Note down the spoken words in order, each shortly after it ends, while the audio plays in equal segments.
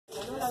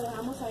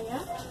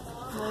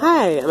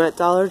Hi, I'm at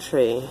Dollar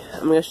Tree.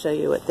 I'm going to show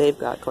you what they've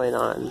got going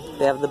on.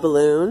 They have the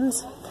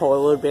balloons,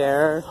 polar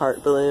bear,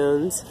 heart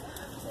balloons,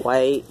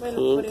 white,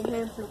 pink,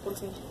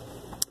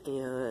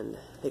 and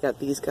they got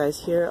these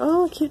guys here.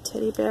 Oh, cute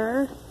teddy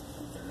bear.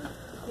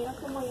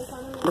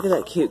 Look at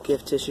that cute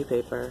gift tissue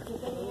paper.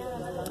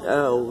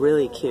 Oh,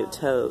 really cute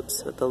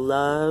totes with the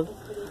love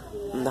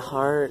and the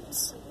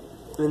hearts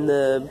and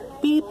the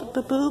beep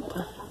boop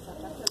boop.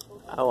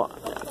 Oh,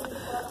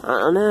 I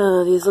don't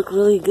know. These look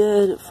really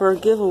good for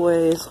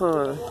giveaways,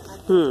 huh?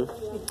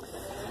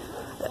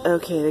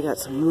 Okay, they got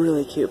some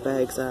really cute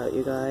bags out,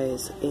 you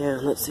guys.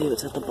 And let's see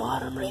what's at the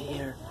bottom right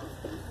here.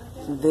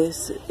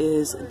 This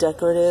is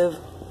decorative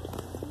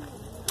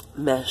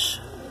mesh.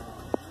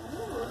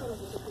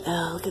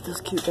 Oh, look at those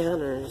cute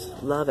banners.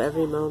 Love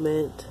every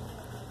moment.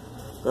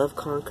 Love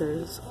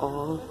conquers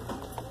all.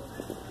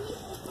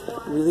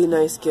 Really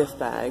nice gift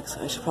bags.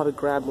 I should probably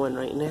grab one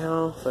right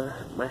now for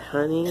my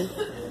honey.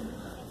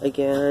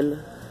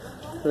 Again,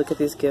 look at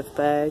these gift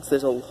bags.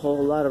 There's a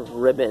whole lot of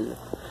ribbon.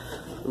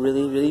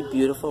 Really, really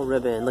beautiful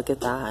ribbon. Look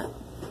at that.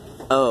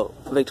 Oh,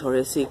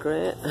 Victoria's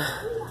Secret.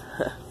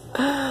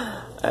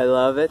 I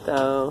love it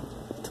though.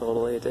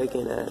 Totally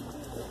digging it.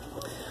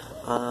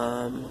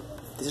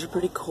 These are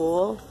pretty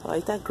cool. I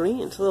like that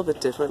green. It's a little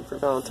bit different for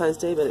Valentine's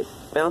Day, but it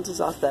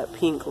bounces off that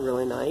pink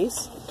really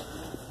nice.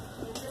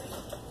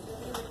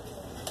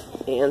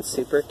 And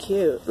super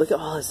cute. Look at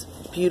all this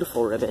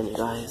beautiful ribbon, you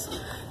guys.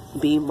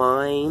 Be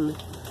Mine.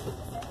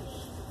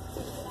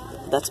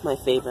 That's my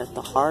favorite.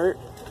 The heart.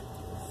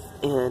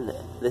 And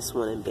this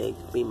one in big.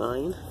 Be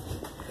Mine.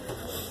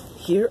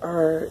 Here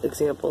are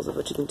examples of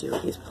what you can do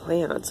with these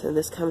plants. And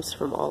this comes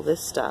from all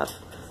this stuff.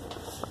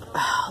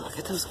 Oh, look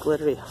at those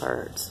glittery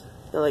hearts.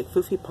 They're like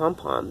foofy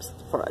pom-poms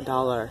for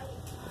 $1.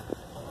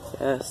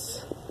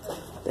 Yes.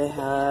 They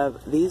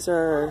have, these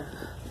are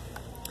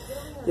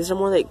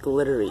more like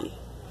glittery.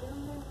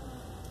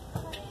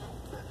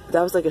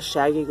 That was like a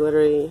shaggy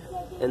glittery,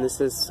 and this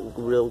is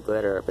real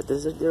glitter, but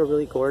they're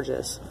really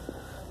gorgeous.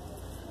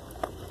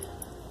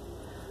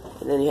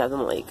 And then you have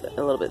them like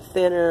a little bit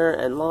thinner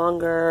and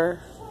longer.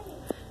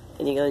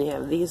 And you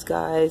have these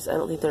guys. I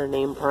don't think they're a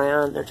name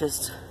brand. They're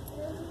just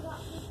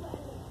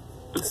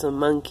some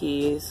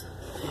monkeys.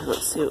 And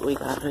let's see what we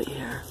got right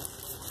here.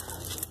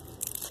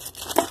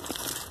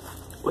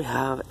 We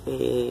have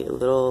a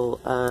little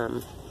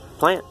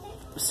plant.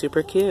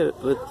 Super cute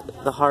with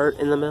the heart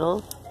in the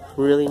middle.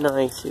 Really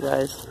nice, you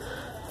guys.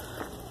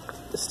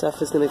 This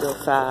stuff is going to go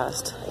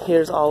fast.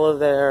 Here's all of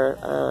their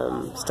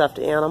stuffed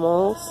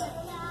animals.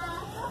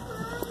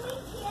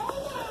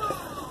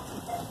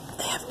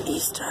 They have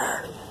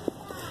Easter.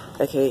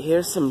 Okay,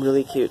 here's some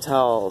really cute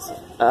towels.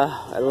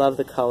 I love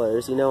the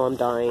colors. You know I'm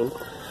dying.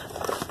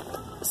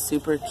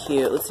 Super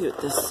cute. Let's see what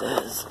this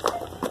says.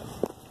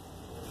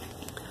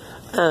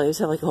 Oh, these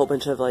have like a whole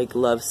bunch of like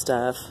love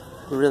stuff.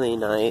 Really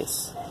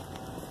nice.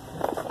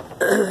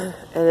 And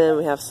then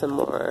we have some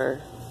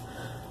more.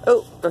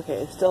 Oh,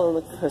 okay, still in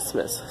the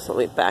Christmas. So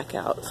let me back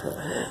out.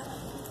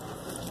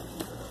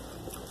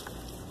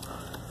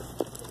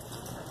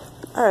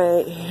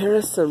 Alright, here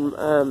are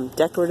some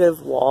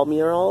decorative wall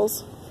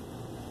murals.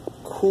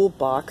 Cool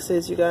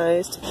boxes, you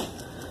guys,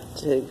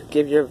 to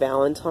give your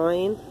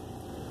Valentine.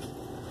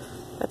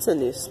 That's a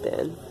new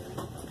spin.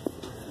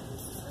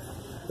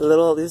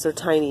 These are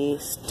tiny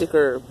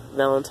sticker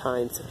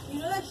Valentines.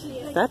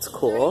 That's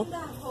cool.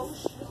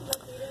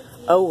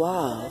 Oh,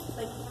 wow.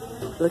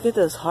 Look at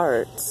those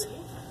hearts.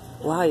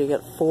 Wow, you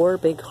get 4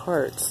 big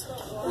hearts.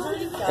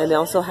 And they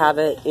also have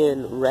it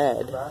in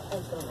red.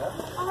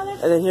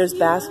 And then here's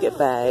basket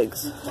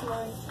bags.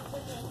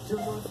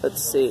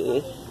 Let's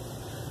see.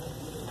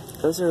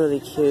 Those are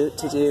really cute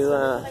to do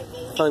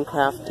fun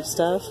crafty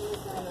stuff.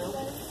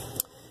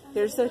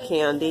 Here's their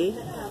candy.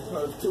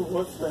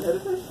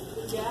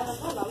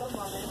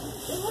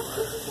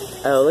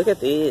 Oh, look at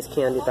these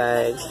candy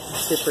bags.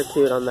 Super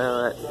cute on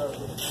that.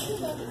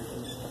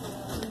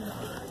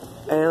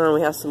 And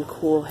we have some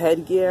cool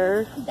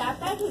headgear. That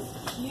bag is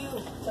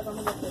cute.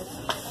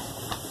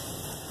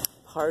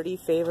 Party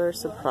favor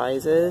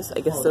surprises.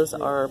 I guess those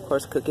are, of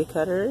course, cookie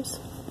cutters.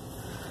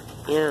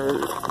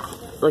 And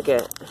look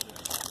at,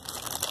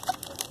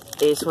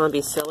 they just want to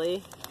be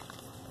silly.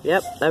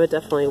 Yep, I would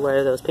definitely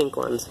wear those pink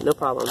ones. No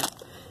problem.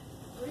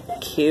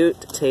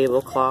 Cute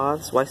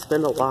tablecloths. Why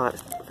spend a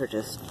lot for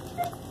just,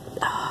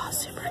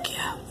 super cute.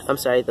 I'm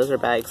sorry, those are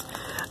bags.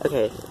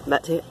 Okay,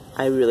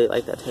 I really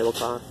like that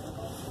tablecloth.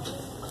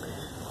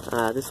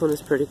 This one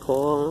is pretty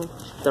cool.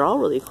 They're all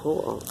really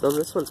cool. Though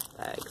this one's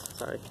bags.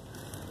 Sorry.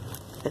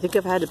 I think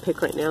if I had to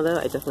pick right now, though,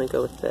 I'd definitely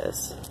go with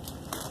this.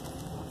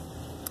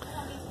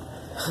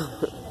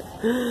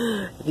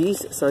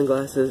 These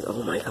sunglasses,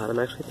 oh my god, I'm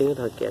actually thinking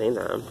about getting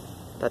them.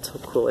 That's how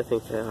cool I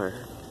think they are.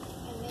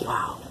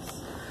 Wow.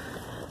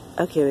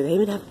 Okay, they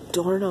even have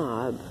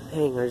doorknob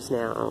hangers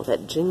now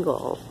that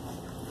jingle.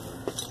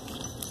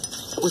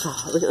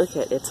 Look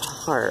at its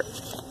heart.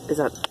 Is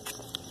that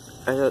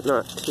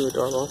not too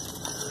adorable?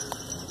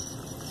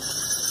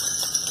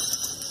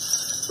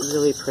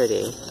 Really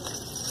pretty.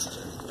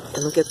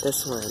 And look at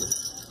this one.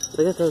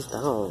 Look at those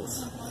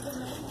bells.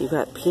 You've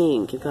got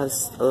pink, you've got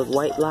a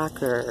white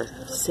lacquer,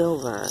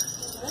 silver.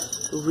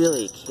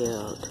 Really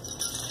cute.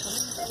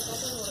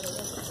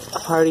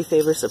 Party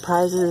favor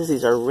surprises.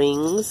 These are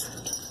rings.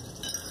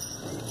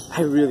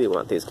 I really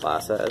want these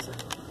glasses.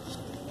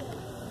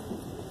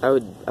 I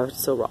would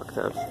still rock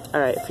them.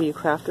 Alright, for you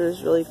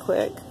crafters, really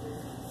quick.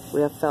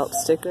 We have felt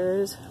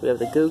stickers. We have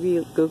the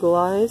Google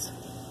eyes.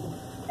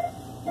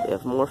 We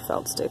have more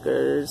felt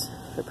stickers.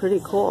 They're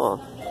pretty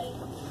cool.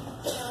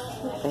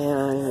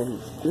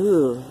 And,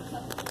 ooh,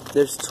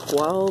 there's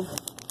 12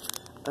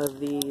 of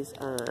these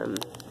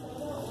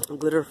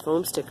glitter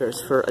foam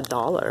stickers for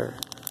 $1.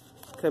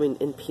 Coming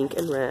in pink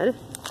and red.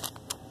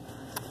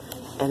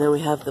 And then we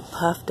have the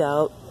puffed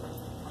out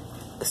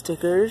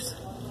stickers.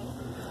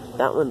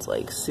 That one's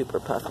like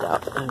super puffed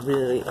out. I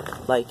really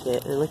like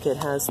it. And look, it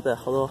has the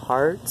little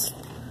hearts.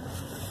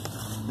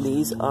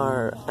 These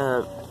are,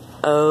 I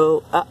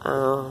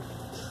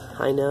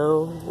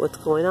know what's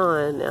going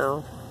on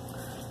now.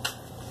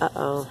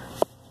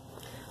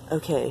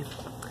 Okay.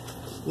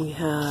 We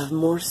have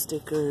more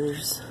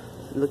stickers.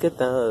 Look at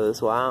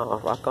those. Wow,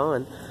 rock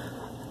on.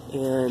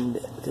 And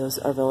those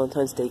are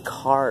Valentine's Day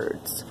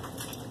cards.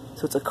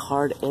 So it's a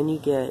card and you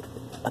get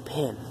a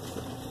pin.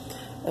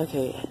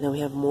 Okay, now we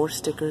have more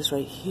stickers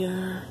right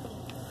here.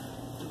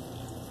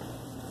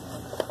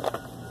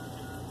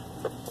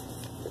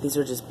 These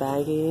are just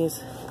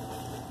baggies.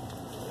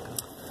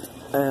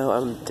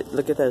 Oh,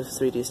 look at those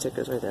 3D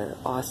stickers right there.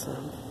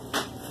 Awesome.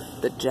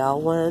 The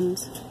gel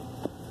ones.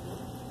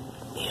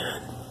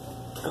 And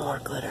more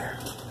glitter.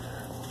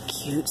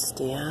 Cute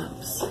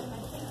stamps.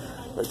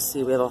 Let's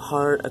see, we have a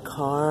heart, a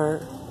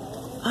car.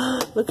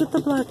 Look at the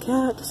black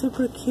cat.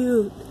 Super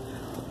cute.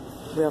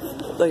 We have,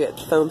 look at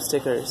foam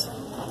stickers.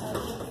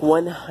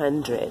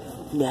 100.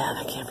 Yeah,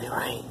 that can't be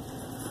right.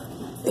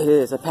 It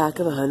is a pack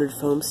of 100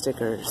 foam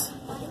stickers.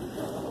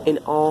 In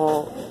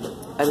all,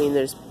 I mean,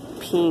 there's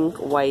pink,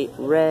 white,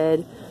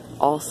 red,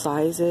 all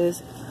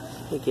sizes.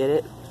 You get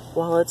it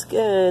while it's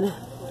good.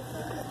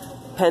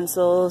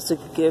 Pencils to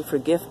give for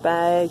gift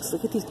bags.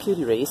 Look at these cute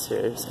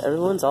erasers.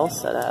 Everyone's all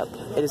set up.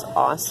 It is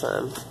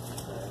awesome.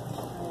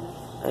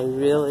 I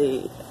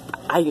mean,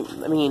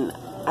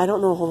 I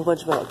don't know a whole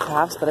bunch about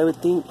crafts, but I would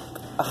think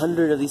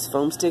 100 of these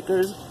foam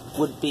stickers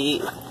would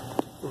be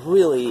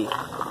really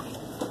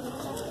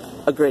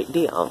a great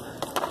deal.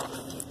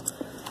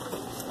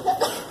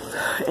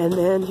 And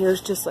then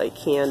here's just like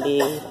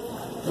candy.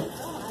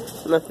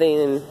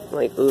 Nothing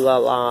like ooh la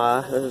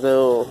la. There's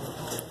no,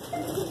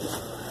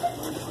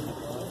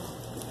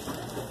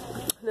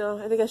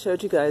 I think I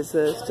showed you guys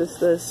this. Just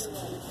this.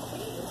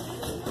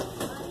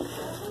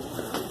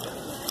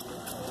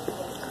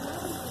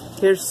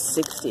 Here's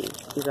 60,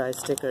 you guys,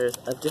 stickers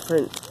of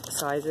different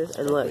sizes,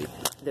 and look,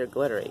 they're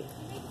glittery.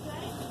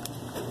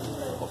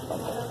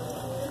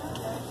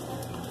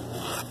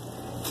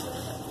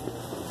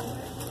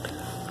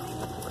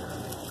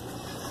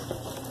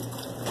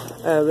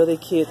 Really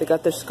cute. They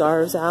got their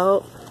scarves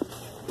out.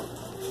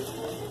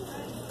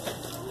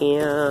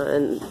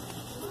 And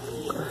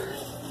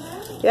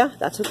yeah,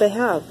 that's what they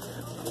have.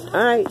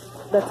 Alright,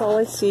 that's all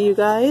I see, you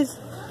guys.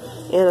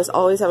 And as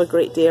always, have a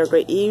great day or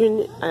great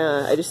evening.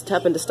 I just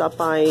happened to stop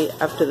by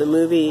after the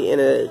movie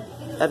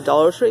at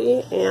Dollar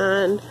Tree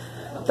and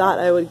thought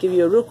I would give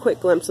you a real quick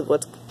glimpse of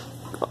what's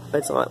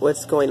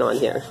going on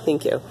here.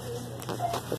 Thank you.